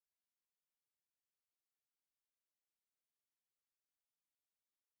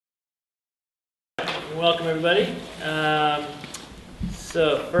welcome everybody.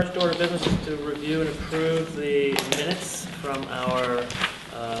 So first order of business is to review and approve the minutes from our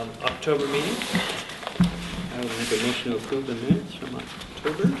October meeting. I would make a motion to approve the minutes from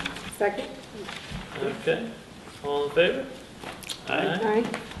October. Second. Okay. All in favor? Aye.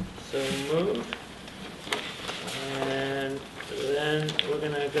 So moved. And then we're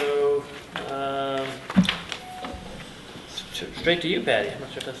going to go straight to you, Patty. I'm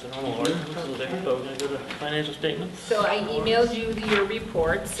not sure if that's the normal order. It's a little different, but we're going to go to financial statements. So I emailed you your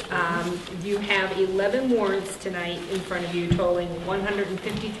reports. You have 11 warrants tonight in front of you totaling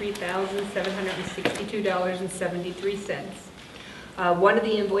 $153,762.73. One of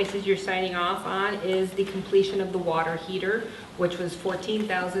the invoices you're signing off on is the completion of the water heater, which was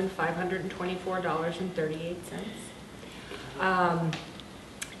 $14,524.38.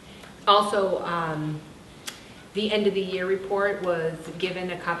 The end of the year report was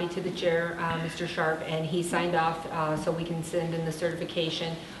given a copy to the chair, Mr. Sharp, and he signed off so we can send in the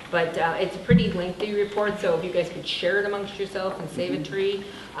certification. But it's a pretty lengthy report, so if you guys could share it amongst yourself and save a tree,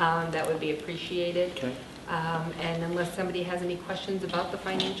 that would be appreciated. Okay. And unless somebody has any questions about the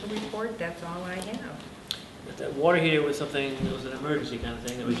financial report, that's all I have. But that water heater was something, it was an emergency kind of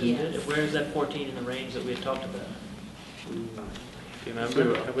thing that we just did. Where is that 14 in the range that we had talked about? Do you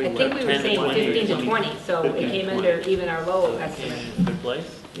remember? I think we were saying 15 to 20, so it came under even our low estimate. Came in a good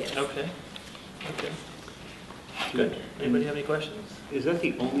place? Yes. Okay. Good. Anybody have any questions? Is that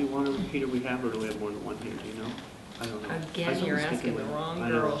the only water heater we have, or do we have more than one here? Do you know? I don't know. Again, you're asking the wrong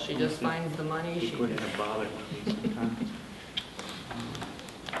girl. She just finds the money. She's going to have bothered with me sometimes.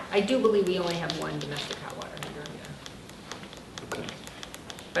 I do believe we only have one domestic hot water heater. Okay.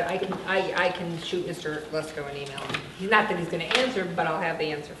 But I can shoot Mr. Lesko an email. Not that he's going to answer, but I'll have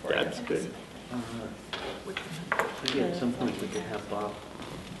the answer for you. That's good. Maybe at some point we could have Bob,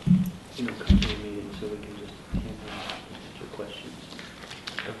 come to a meeting so we can just answer questions.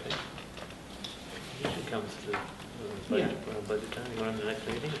 Okay. He usually comes to budget time. You want him the next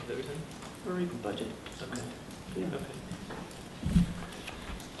meeting with everything? Or even budget. Okay. Yeah.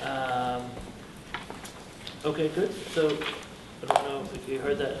 Okay, good. So, I don't know if you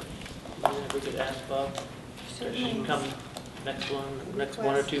heard that. If we could ask Bob if he can come next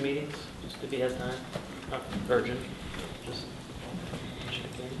one or two meetings, just if he has time. Not urgent, just check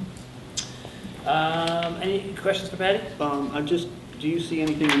in. Any questions for Patty? Do you see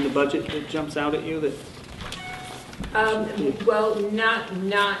anything in the budget that jumps out at you that? Well, not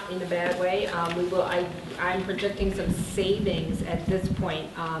in a bad way. I'm projecting some savings at this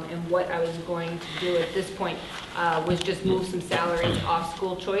point, and what I was going to do at this point was just move some salaries off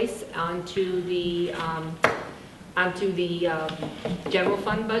school choice onto the general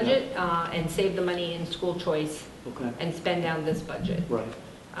fund budget and save the money in school choice. Okay. And spend down this budget. Right.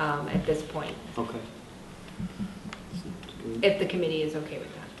 At this point. Okay. If the committee is okay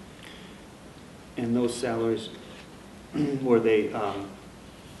with that. And those salaries, were they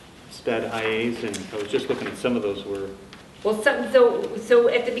sped IAs? And I was just looking at some of those were. Well, so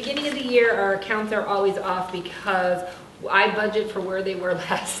at the beginning of the year, our accounts are always off because I budget for where they were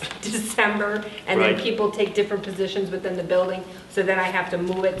last December, and then people take different positions within the building, so then I have to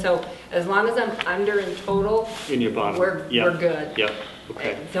move it. So as long as I'm under in total, in your bottom, we're good. Yep.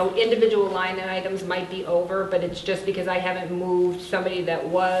 Okay. So individual line items might be over, but it's just because I haven't moved somebody that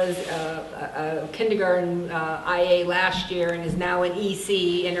was a kindergarten IA last year and is now an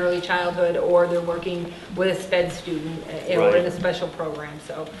EC in early childhood, or they're working with a SPED student or in a special program.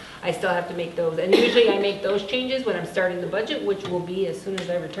 So I still have to make those. And usually I make those changes when I'm starting the budget, which will be as soon as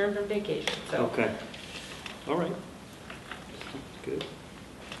I return from vacation. So. Okay. All right. Good.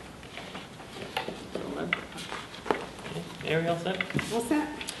 Mary, all set? What's that?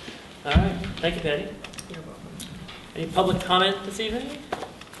 All right. Thank you, Patty. You're welcome. Any public comment this evening?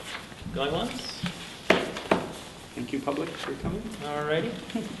 Going once? Thank you, public, for coming. All righty.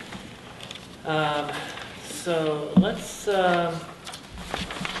 So let's go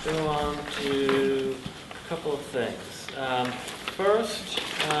on to a couple of things. First,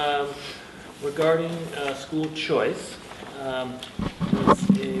 regarding school choice, there's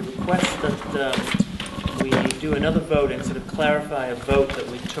a request that we do another vote and sort of clarify a vote that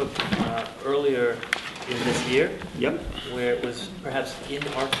we took earlier in this year. Yep. Where it was perhaps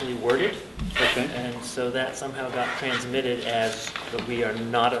inartfully worded. Okay. And so that somehow got transmitted as that we are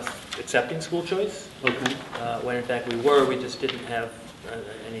not accepting school choice. Okay. When in fact we were, we just didn't have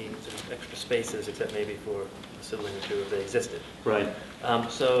any sort of extra spaces except maybe for a sibling or two if they existed. Right.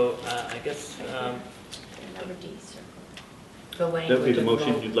 So I guess... Number D, sir. The language. That would be the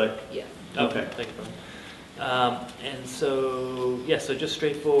motion you'd like? Yeah. Okay. Thank you, And so, yes, so just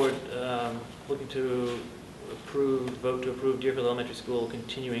straightforward, looking to vote to approve Deerfield Elementary School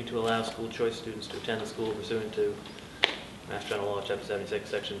continuing to allow school choice students to attend the school pursuant to Mass General Law, Chapter 76,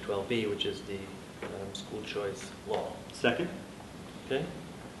 Section 12B, which is the school choice law. Second? Okay?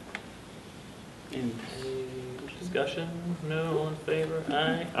 And Any discussion? No? All in favor?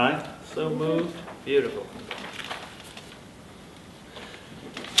 Aye? aye? So moved. Beautiful.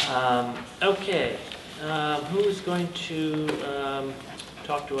 Okay. Who is going to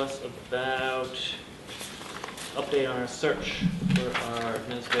talk to us about update on our search for our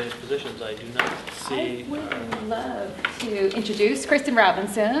administrative positions? I do not see. I would love to introduce Kristen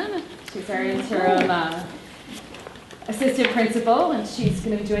Robinson. She's our interim assistant principal, and she's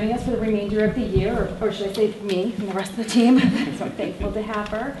going to be joining us for the remainder of the year, or should I say me and the rest of the team. So I'm thankful to have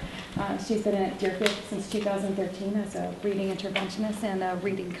her. She's been at Deerfield since 2013 as a reading interventionist and a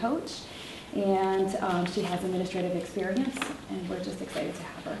reading coach, and she has administrative experience, and we're just excited to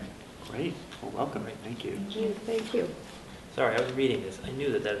have her. Great. Well, welcome. Thank you. Thank you. Sorry, I was reading this. I knew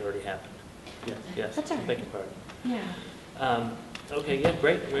that had already happened. Yes. Yes. That's all right. Beg your pardon. Yeah, Okay, yeah,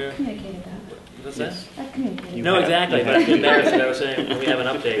 great. I've communicated that. What's Yes. that? I've communicated You No, have. exactly, but I'm embarrassed that I was saying we have an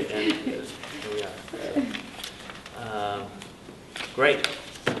update, and here we are. Great.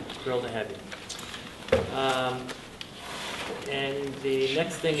 Thrilled to have you. And the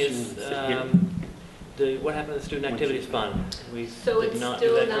next thing is what happened to the Student Activities Fund? We So did it's not do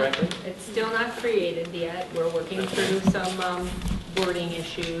still that not, correctly? it's still not created yet. We're working through some wording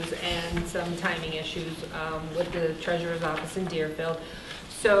issues and some timing issues with the treasurer's office in Deerfield.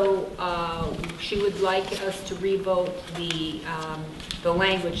 So she would like us to revote the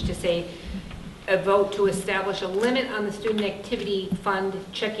language to say, a vote to establish a limit on the student activity fund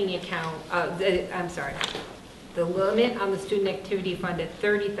checking account, the limit on the student activity fund at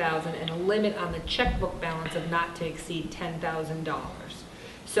 $30,000 and a limit on the checkbook balance of not to exceed $10,000.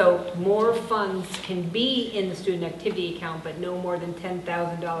 So more funds can be in the student activity account, but no more than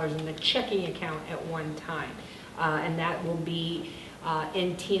 $10,000 in the checking account at one time. And that will be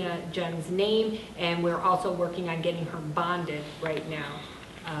in Tina Jung's name, and we're also working on getting her bonded right now,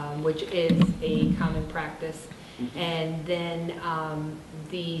 which is a common practice. And then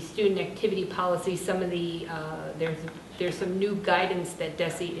the student activity policy, some of the, there's some new guidance that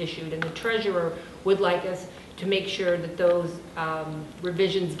DESE issued, and the treasurer would like us to make sure that those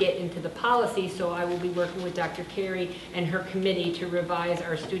revisions get into the policy. So I will be working with Dr. Carey and her committee to revise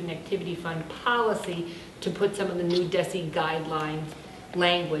our student activity fund policy to put some of the new DESE guidelines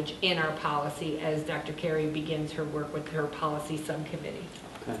language in our policy as Dr. Carey begins her work with her policy subcommittee.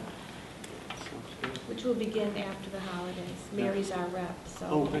 Okay. Sounds good. Which will begin after the holidays. Mary's our rep, so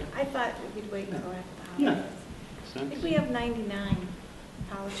Oh, right. I thought we'd wait until after the Yeah. holidays. I Sense? think we have 99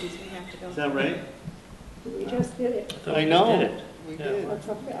 policies we have to go Is through. that right? We just did it. thought I we just know. did it. We Yeah. did. What's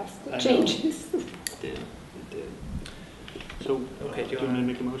up fast? I know. Changes. Did. So, Okay, do you want me to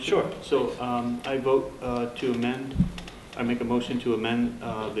make a motion? Sure. So, I vote to amend, I make a motion to amend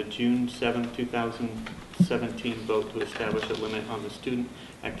the June 7th, 2017 vote to establish a limit on the Student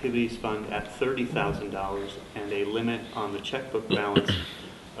Activities Fund at $30,000 and a limit on the checkbook balance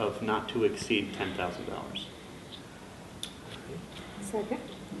of not to exceed $10,000. Second.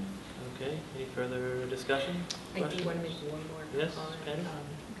 Okay, any further discussion? I do Questions? want to make one more Yes, comment. Patty?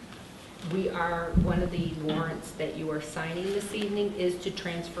 We are, one of the warrants that you are signing this evening is to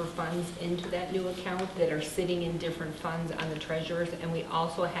transfer funds into that new account that are sitting in different funds on the treasurer's. And we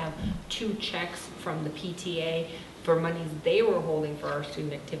also have 2 checks from the PTA for monies they were holding for our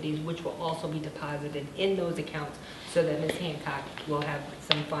student activities, which will also be deposited in those accounts so that Ms. Hancock will have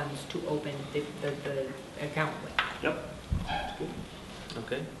some funds to open the account with. Yep.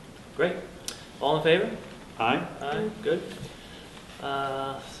 Okay, great. All in favor? Aye? Aye, good.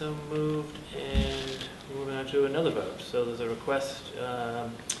 So moved, and moving on to another vote. So there's a request,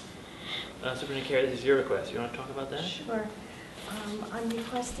 Superintendent Carey, this is your request. You want to talk about that? Sure. I'm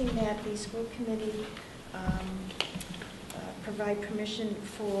requesting that the school committee provide permission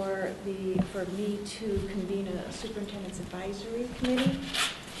for me to convene a superintendent's advisory committee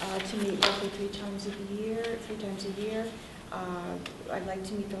to meet roughly 3 times a year. I'd like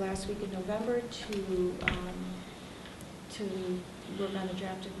to meet the last week in November to work on a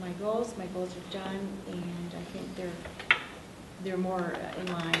draft of my goals. My goals are done, and I think they're more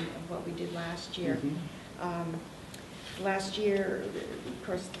in line of what we did last year. Last year, of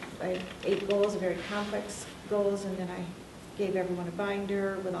course, I had 8 goals, very complex goals, and then I gave everyone a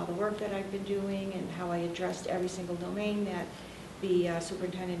binder with all the work that I've been doing and how I addressed every single domain that the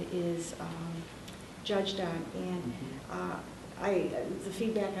superintendent is judged on. And the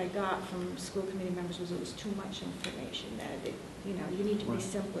feedback I got from school committee members was it was too much information, that it, you know, you need to be Right.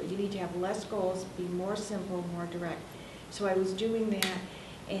 simpler. You need to have less goals, be more simple, more direct. So I was doing that,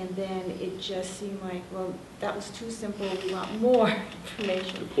 and then it just seemed like, well, that was too simple, we want more The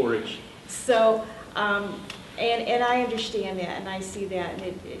information. porridge. So, and I understand that, and I see that,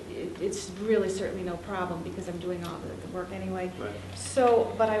 and it's really certainly no problem, because I'm doing all the work anyway. Right.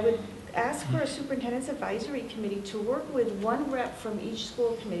 So, but I would ask for a superintendent's advisory committee to work with one rep from each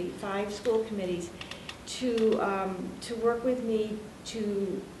school committee, 5 school committees, to work with me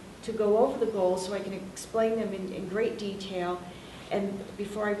to go over the goals so I can explain them in great detail, and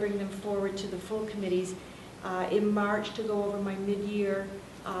before I bring them forward to the full committees, in March to go over my mid-year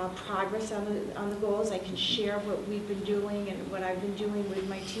progress on the goals. I can share what we've been doing and what I've been doing with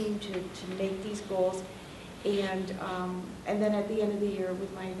my team to make these goals. And then at the end of the year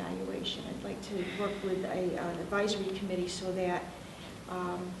with my evaluation, I'd like to work with an advisory committee so that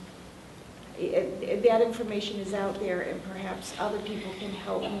that information is out there, and perhaps other people can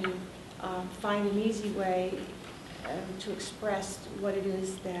help me find an easy way to express what it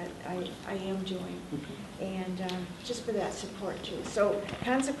is that I am doing, and just for that support too. So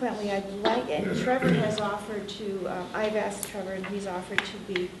consequently, I'd like, and Trevor has offered to, I've asked Trevor, and he's offered to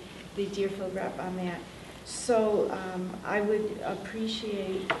be the Deerfield rep on that. So I would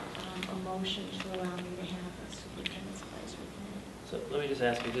appreciate a motion to allow me to have a superintendent's advisory committee. So let me just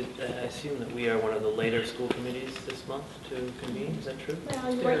ask you, I assume that we are one of the later school committees this month to convene, is that true?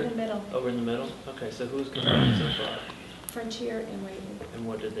 Well, you're right in the middle, Oh, we're in the middle? Okay, so who's convened so far? Frontier and Whately. And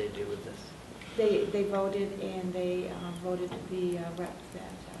what did they do with this? They voted, and they voted the rep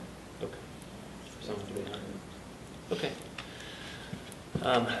that. Okay. For someone to be hired. Okay.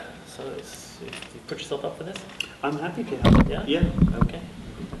 So you put yourself up for this? I'm happy to help. Yeah? Yeah. I'm Okay.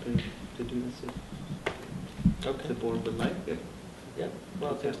 happy to do this if Okay. the board would like it. Yeah,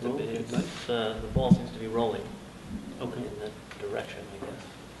 well, it seems to Roll, be, if you'd it's, the ball seems to be rolling Okay. in that direction, I guess.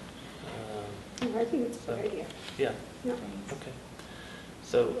 I think it's a good idea. Yeah, Yeah. okay.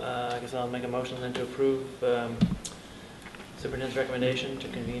 So I guess I'll make a motion then to approve superintendent's recommendation to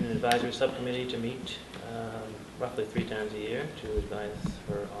convene an advisory subcommittee to meet roughly 3 times a year to advise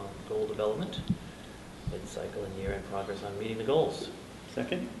her on goal development, mid-cycle and year-end progress on meeting the goals.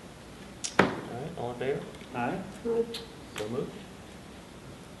 Second? All right, all in favor? Aye. So moved.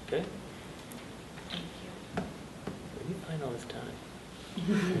 Okay. Where do you find all this time?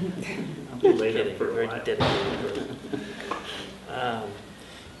 I'll be later Kidding, for a very while. dedicated person.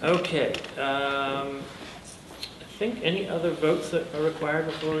 Okay. I think any other votes that are required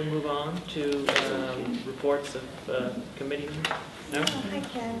before we move on to reports of committee? No? I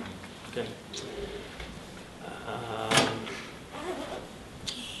can. Okay.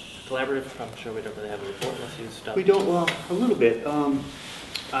 Collaborative, I'm sure we don't really have a report unless you stop. We don't, well, a little bit.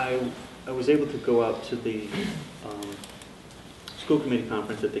 I was able to go out to the school committee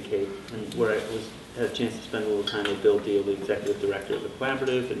conference at the Cape, and where had a chance to spend a little time with Bill Deal, the executive director of the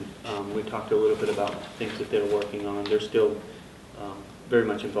collaborative, and we talked a little bit about things that they're working on. They're still very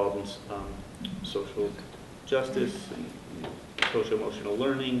much involved in social justice and social emotional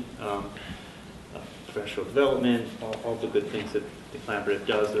learning, professional development, all the good things that the collaborative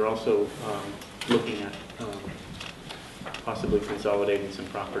does. They're also looking at possibly consolidating some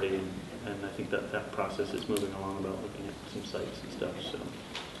property, and I think that process is moving along about looking at some sites and stuff. So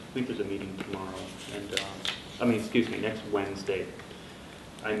I think there's a meeting tomorrow, and next Wednesday.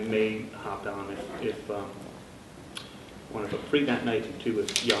 I may hop on if one of them free that night, and 2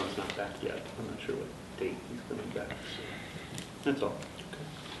 if Jan's not back yet. I'm not sure what date he's coming back. So that's all.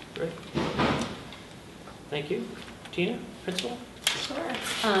 Great. Thank you. Tina, principal? Sure.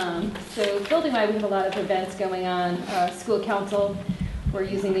 So building-wide, we have a lot of events going on. School council, we're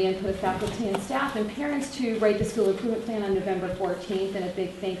using the input of faculty and staff and parents to write the school improvement plan on November 14th. And a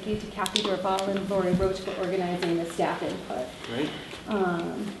big thank you to Kathy Dorval and Lori Roach for organizing the staff input. Great.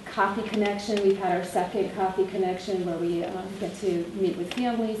 Coffee Connection, we've had our second Coffee Connection where we get to meet with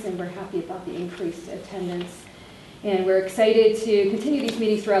families, and we're happy about the increased attendance. And we're excited to continue these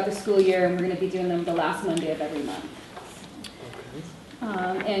meetings throughout the school year, and we're going to be doing them the last Monday of every month.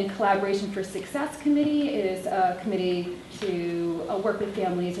 And Collaboration for Success Committee is a committee to work with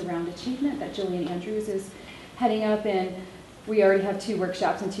families around achievement that Jillian Andrews is heading up, and we already have 2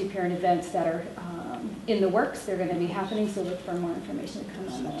 workshops and 2 parent events that are in the works. They're going to be happening, so look for more information to come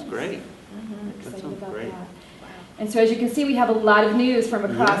on those. That's great. I'm That excited sounds about great. that. And so as you can see, we have a lot of news from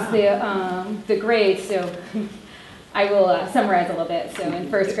across the grades, so I will summarize a little bit. So in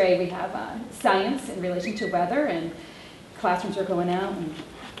first grade, we have science in relation to weather, and classrooms are going out and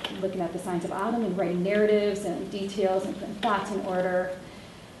looking at the signs of autumn and writing narratives and details and putting thoughts in order.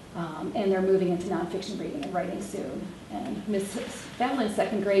 And they're moving into nonfiction reading and writing soon. And Ms. Fallon's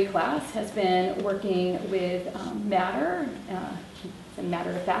second grade class has been working with matter, and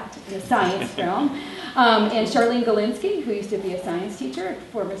matter of fact, in the science realm. And Charlene Galinsky, who used to be a science teacher,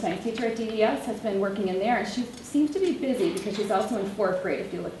 former science teacher at DES, has been working in there. And she seems to be busy because she's also in 4th grade,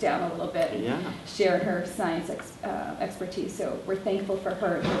 if you look down a little bit, and sharing her science expertise. So we're thankful for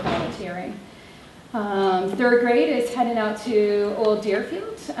her and her volunteering. 3rd grade is heading out to Old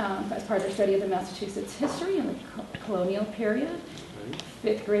Deerfield as part of their study of the Massachusetts history in the colonial period.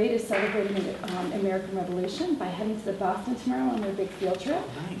 5th grade is celebrating the American Revolution by heading to the Boston tomorrow on their big field trip.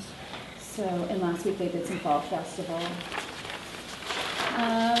 Nice. So, and last week they did some fall festival.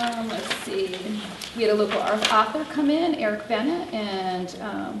 Let's see. We had a local author come in, Eric Bennett, and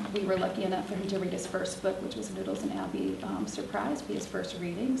we were lucky enough for him to read his first book, which was Noodles and Abby Surprise, be his first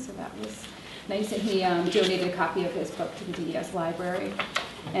reading. So that was nice, and he donated a copy of his book to the DES library.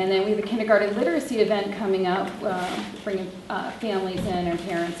 And then we have a kindergarten literacy event coming up, bringing families in and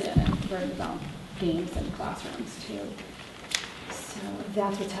parents in and learning about games in classrooms too. So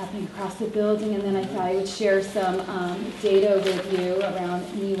that's what's happening across the building. And then I thought I would share some data with you around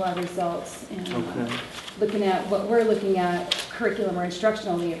NEWA results and looking at what we're looking at curriculum or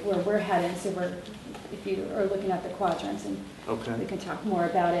instructionally, where we're headed. So if you are looking at the quadrants, and we can talk more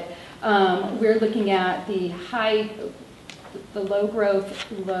about it. We're looking at the low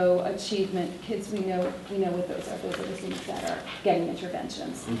growth, low achievement kids. We know what those are. Those are the students that are getting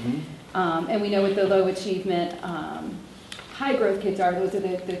interventions. And we know what the low achievement, high growth kids are. Those are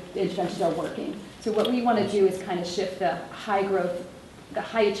the interventions are working. So what we want to do is kind of shift the high growth, the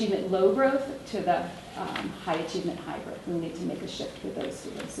high achievement, low growth to the high achievement, high growth. We need to make a shift with those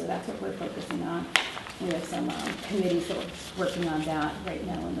students. So that's what we're focusing on. We have some committees that are working on that right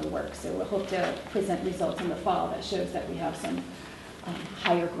now in the work. So we'll hope to present results in the fall that shows that we have some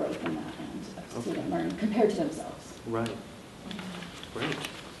higher growth in that end of student learning compared to themselves. Right. Great.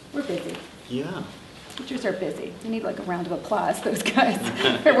 We're busy. Yeah. Teachers are busy. We need like a round of applause. Those guys,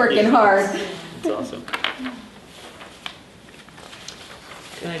 they're working hard. That's awesome.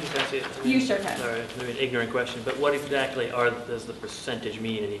 Can I just ask you? You sure can. Sorry, maybe an ignorant question, but what exactly does the percentage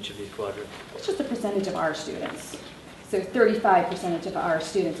mean in each of these quadrants? It's just the percentage of our students. So 35% of our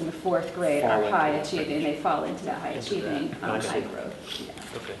students in the 4th grade are high achieving, and they fall into that high achieving, high growth. Yeah.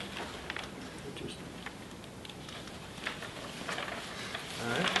 Okay. Interesting. All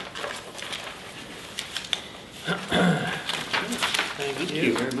right. Thank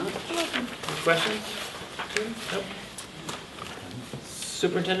you very much. Any questions? Nope.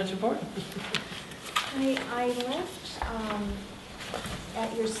 Superintendent's report? I left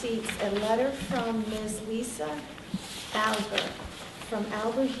at your seats a letter from Ms. Lisa Albert from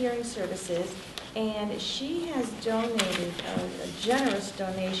Albert Hearing Services, and she has donated a generous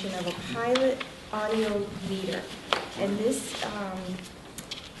donation of a pilot audio reader. And this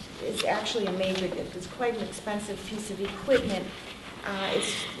is actually a major gift. It's quite an expensive piece of equipment.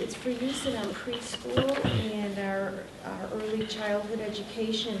 It's for use in our preschool and our early childhood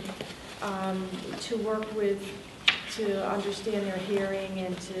education to work with, to understand their hearing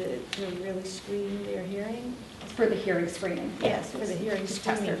and to really screen their hearing. For the hearing screening. Yes, for the hearing to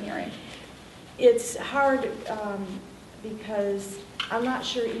test their screening. hearing. It's hard because I'm not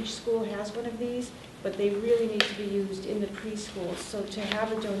sure each school has one of these, but they really need to be used in the preschool. So to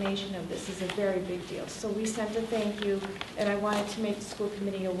have a donation of this is a very big deal. So we sent a thank you, and I wanted to make the school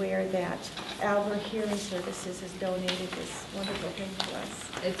committee aware that Albert Hearing Services has donated this wonderful thing to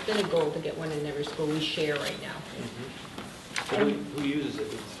us. It's been a goal to get one in every school we share right now. So who uses it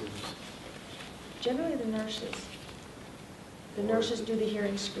with the students? Generally the nurses. The nurses do the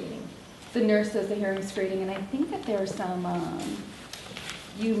hearing screening. The nurse does the hearing screening, and I think that there's some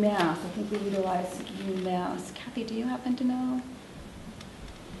UMass. I think we utilize UMass. Kathy, do you happen to know?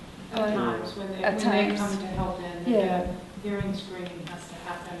 At times, when they come to help in, the hearing screening has to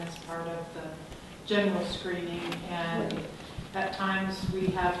happen as part of the general screening, and at times we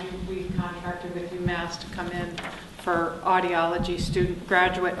contracted with UMass to come in for audiology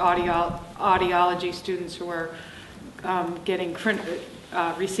graduate audiology students who are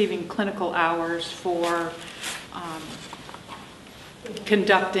receiving clinical hours for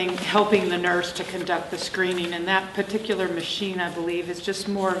helping the nurse to conduct the screening. And that particular machine, I believe, is just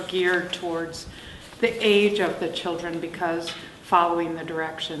more geared towards the age of the children because following the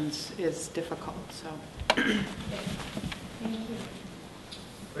directions is difficult. So. Thank you.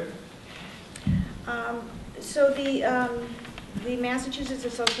 Great. So the Massachusetts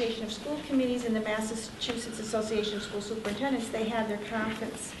Association of School Committees and the Massachusetts Association of School Superintendents, they had their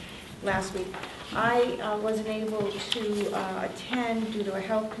conference last week. I wasn't able to attend due to a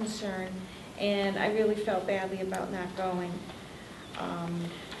health concern, and I really felt badly about not going.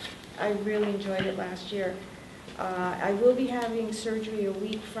 I really enjoyed it last year. I will be having surgery a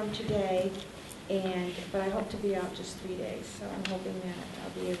week from today, but I hope to be out just 3 days, so I'm hoping that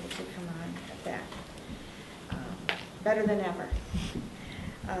I'll be able to come on at that. Better than ever.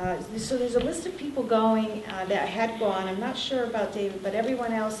 So there's a list of people going that had gone. I'm not sure about David, but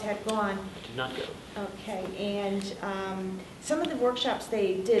everyone else had gone. I did not go. Okay, and some of the workshops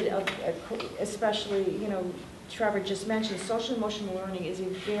they did, especially, you know, Trevor just mentioned, social emotional learning is a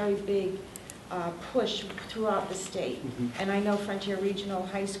very big push throughout the state. And I know Frontier Regional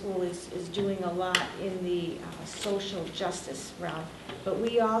High School is doing a lot in the social justice realm. But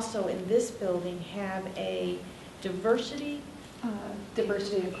we also, in this building, have a diversity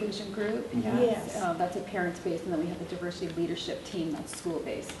Diversity inclusion group. Yes. That's a parents-based, and then we have a diversity leadership team that's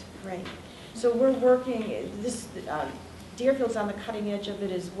school-based. Right. So we're working, Deerfield's on the cutting edge of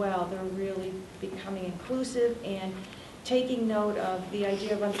it as well. They're really becoming inclusive and taking note of the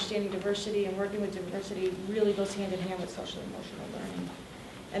idea of understanding diversity and working with diversity really goes hand in hand with social and emotional learning.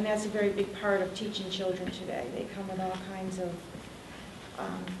 And that's a very big part of teaching children today. They come with all kinds of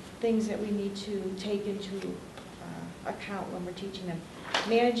things that we need to take into account when we're teaching them.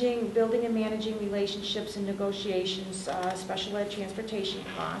 Building and managing relationships and negotiations, special ed transportation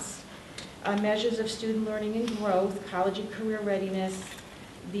costs, measures of student learning and growth, college and career readiness,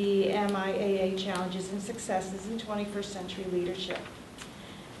 the MIAA challenges and successes in 21st century leadership.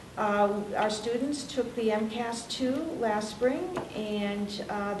 Our students took the MCAS 2 last spring, and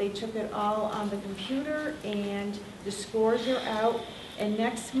they took it all on the computer, and the scores are out. And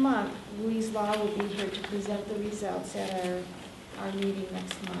next month, Louise Law will be here to present the results at our meeting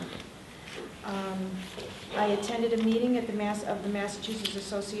next month. I attended a meeting at the Massachusetts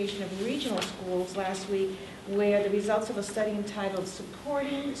Association of Regional Schools last week where the results of a study entitled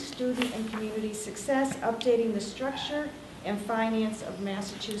Supporting Student and Community Success, Updating the Structure and Finance of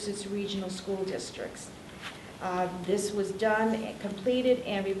Massachusetts Regional School Districts. This was done, completed,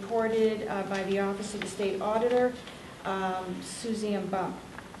 and reported by the Office of the State Auditor, Suzanne Bump.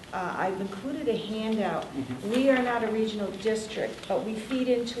 I've included a handout. We are not a regional district, but we feed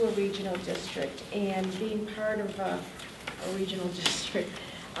into a regional district, and being part of a regional district,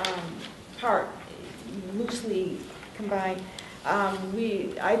 loosely combined,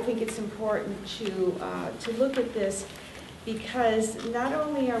 I think it's important to look at this, because not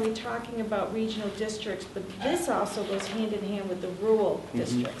only are we talking about regional districts, but this also goes hand in hand with the rural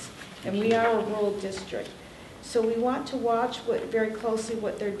districts, and we are a rural district. So we want to watch very closely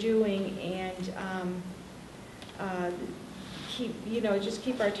what they're doing, and just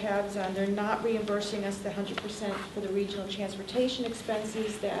keep our tabs on. They're not reimbursing us the 100% for the regional transportation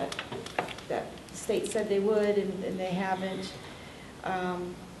expenses that the state said they would, and they haven't.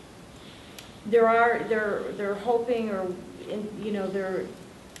 They're hoping, they're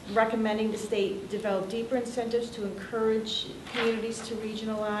recommending the state develop deeper incentives to encourage communities to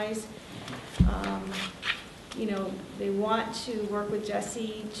regionalize. They want to work with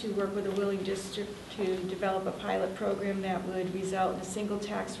Jesse to work with a willing district to develop a pilot program that would result in a single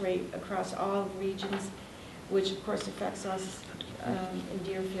tax rate across all regions, which of course affects us in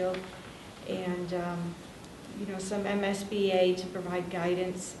Deerfield, and some MSBA to provide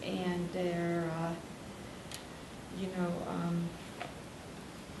guidance, and their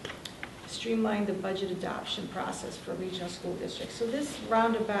streamline the budget adoption process for regional school districts. So this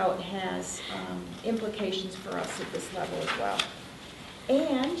roundabout has implications for us at this level as well.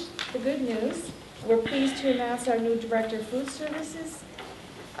 And the good news, we're pleased to announce our new Director of Food Services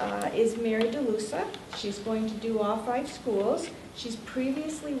is Mary DeLusa. She's going to do all 5 schools. She's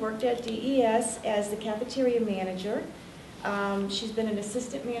previously worked at DES as the cafeteria manager. She's been an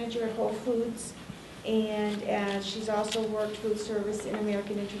assistant manager at Whole Foods, and she's also worked food service in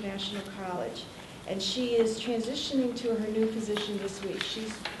American International College. And she is transitioning to her new position this week.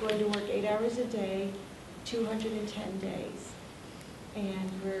 She's going to work 8 hours a day, 210 days.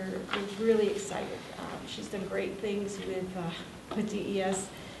 And we're really excited. She's done great things with DES.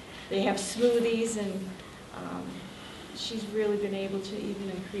 They have smoothies, and she's really been able to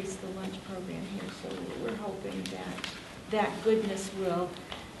even increase the lunch program here. So we're hoping that goodness will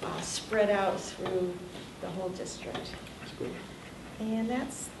spread out through the whole district. That's great. And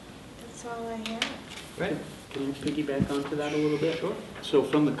that's all I have. Right. Can you piggyback onto that a little bit? Sure. So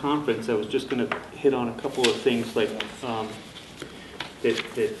from the conference, I was just going to hit on a couple of things like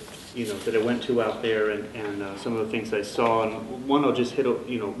that that I went to out there, and some of the things I saw. And one I'll just hit,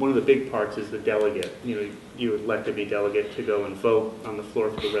 one of the big parts is the delegate. You elect to be delegate to go and vote on the floor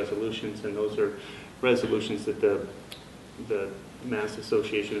for the resolutions, and those are resolutions that the Mass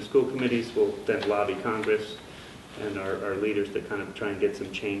Association of School Committees will then lobby Congress and our leaders to kind of try and get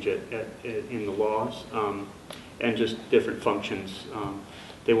some change in the laws, and just different functions.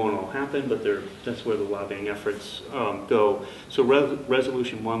 They won't all happen, but that's where the lobbying efforts go. So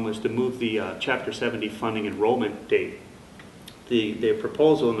Resolution 1 was to move the Chapter 70 funding enrollment date. The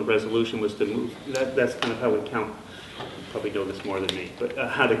proposal in the resolution was to move, that's kind of how we count, you probably know this more than me, but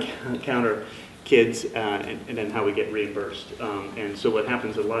how to counter kids and then how we get reimbursed. And so what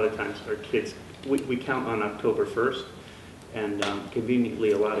happens a lot of times, our kids, we count on October 1st, and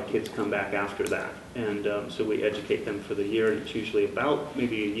conveniently a lot of kids come back after that. And so we educate them for the year, and it's usually about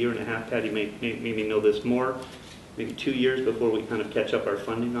maybe a year and a half. Patty may maybe know this more, maybe 2 years before we kind of catch up our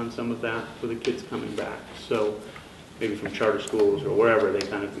funding on some of that for the kids coming back. So maybe from charter schools or wherever, they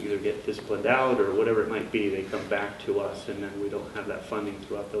kind of either get disciplined out or whatever it might be, they come back to us, and then we don't have that funding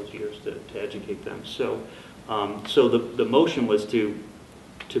throughout those years to educate them. So, so the motion was to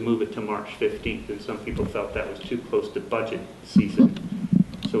move it to March 15th, and some people felt that was too close to budget season.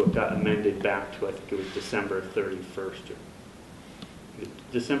 So it got amended back to, I think it was December 31st, or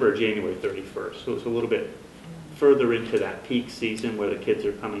December or January 31st. So it's a little bit further into that peak season where the kids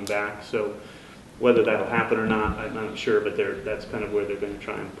are coming back. So whether that'll happen or not, I'm not sure, but that's kind of where they're going to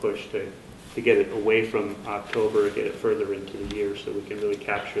try and push to get it away from October, get it further into the year so we can really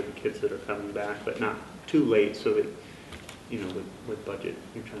capture the kids that are coming back, but not too late so that, with budget,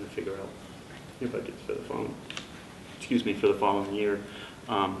 you're trying to figure out your budgets for the following year.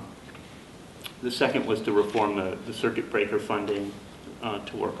 The second was to reform the circuit breaker funding,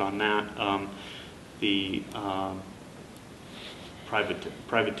 to work on that. The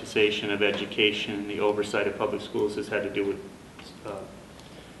privatization of education, the oversight of public schools has had to do with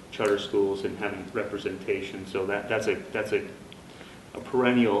charter schools and having representation. So that's a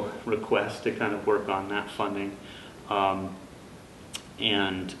perennial request to kind of work on that funding.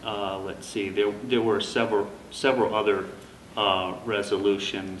 Let's see, there were several other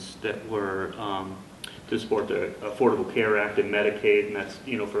resolutions that were to support the Affordable Care Act and Medicaid, and that's,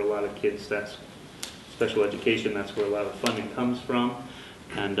 for a lot of kids, that's special education, that's where a lot of funding comes from.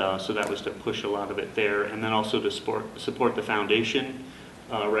 And so that was to push a lot of it there. And then also to support the foundation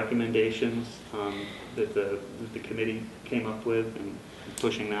recommendations that the committee came up with, and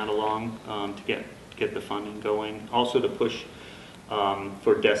pushing that along to get the funding going. Also to push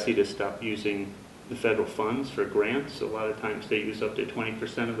for DESE to stop using the federal funds for grants. A lot of times they use up to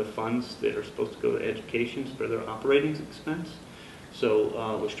 20% of the funds that are supposed to go to education for their operating expense.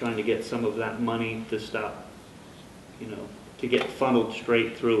 So was trying to get some of that money to stop, to get funneled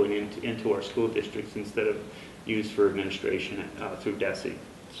straight through and into our school districts instead of used for administration through DESE.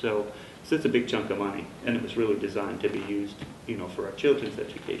 So it's a big chunk of money, and it was really designed to be used, for our children's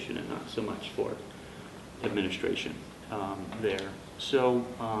education and not so much for administration there. So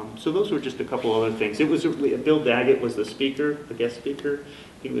those were just a couple other things. It was Bill Daggett was the speaker, the guest speaker.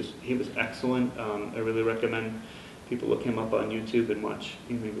 He was excellent. I really recommend people look him up on YouTube and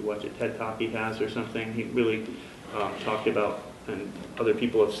maybe watch a TED Talk he has or something. He really talked about, and other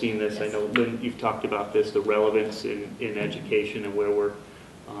people have seen this. Yes. I know, Lynn, you've talked about this, the relevance in education and where we're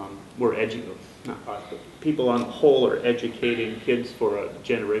educating, not us, but people on the whole are educating kids for a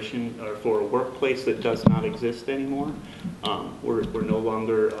generation or for a workplace that does not exist anymore. We're no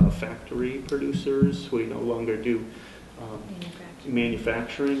longer factory producers. We no longer do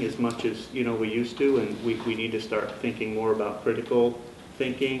manufacturing as much as we used to, and we need to start thinking more about critical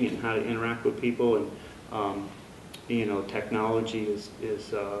thinking and how to interact with people. And technology is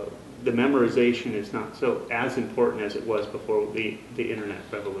the memorization is not so as important as it was before the internet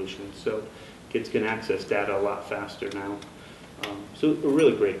revolution. So kids can access data a lot faster now. So a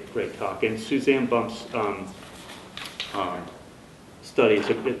really great talk. And Suzanne Bump's study is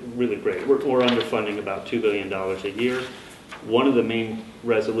really great. We're underfunding about $2 billion a year. One of the main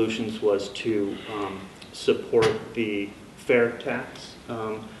resolutions was to support the fair tax,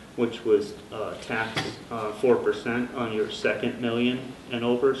 which was tax 4% on your second million and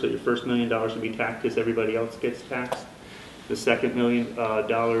over. So your first $1 million would be taxed as everybody else gets taxed. The second $1 million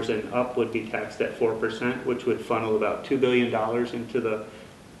and up would be taxed at 4%, which would funnel about $2 billion into the,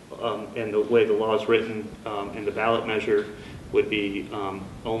 and the way the law is written and the ballot measure would be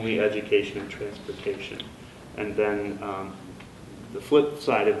only education and transportation. And then the flip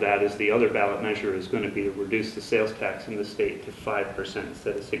side of that is the other ballot measure is going to be to reduce the sales tax in the state to 5%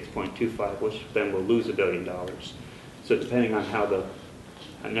 instead of 6.25, which then will lose $1 billion. So depending on how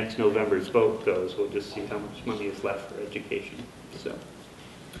next November's vote goes, we'll just see how much money is left for education. So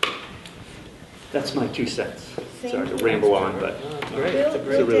that's my 2 cents. Thank Sorry to you. ramble on, but Oh, it's great. Bill, It's a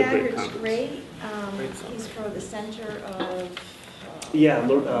great, Bill really great Dagger's conference. great. Great song. He's for the Center of.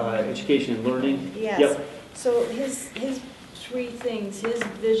 yeah, education and learning. Yes. Yep. So his 3 things, his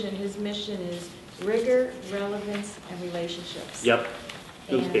vision, his mission is rigor, relevance, and relationships. Yep.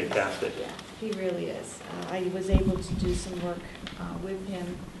 It was And, fantastic. Yeah, he really is. I was able to do some work with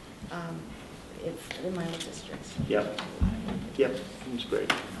him in my own district. So Yep. Yep. It was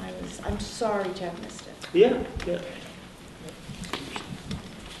great. I'm sorry to have missed it. Yeah. Yeah.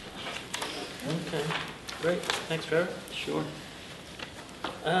 Okay, great. Thanks, Trevor. Sure.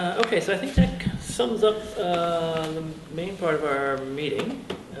 Okay, so I think that sums up the main part of our meeting.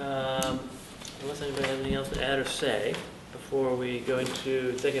 Unless anybody has anything else to add or say before we go into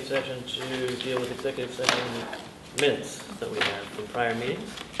executive session to deal with executive session minutes that we have from prior meetings.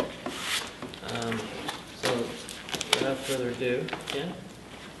 So without further ado, Ken?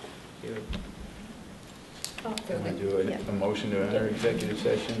 You, Can I do Yeah. a motion to enter executive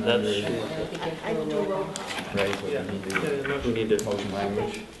session? That's- under- I do a roll call. Right, what yeah, we need yeah, to, the We motion. need to. motion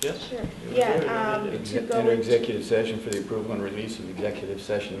language. Yes? Sure. You wanna do it, Yeah, or you want me to do it? to go Enter into. executive session for the approval and release of executive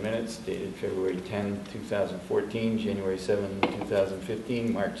session minutes dated February 10, 2014, January 7,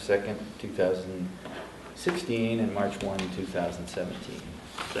 2015, March 2nd, 2016, and March 1, 2017.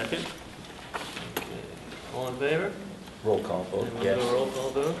 Second? Okay. All in favor? Roll call vote, And we'll do a yes. roll call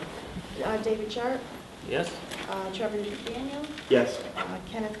vote? David Sharp, Yes? Trevor Daniel, Yes.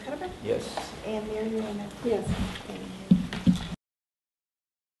 Kenneth Cuthbert, Yes. and Mary Newman. Yes. Thank you.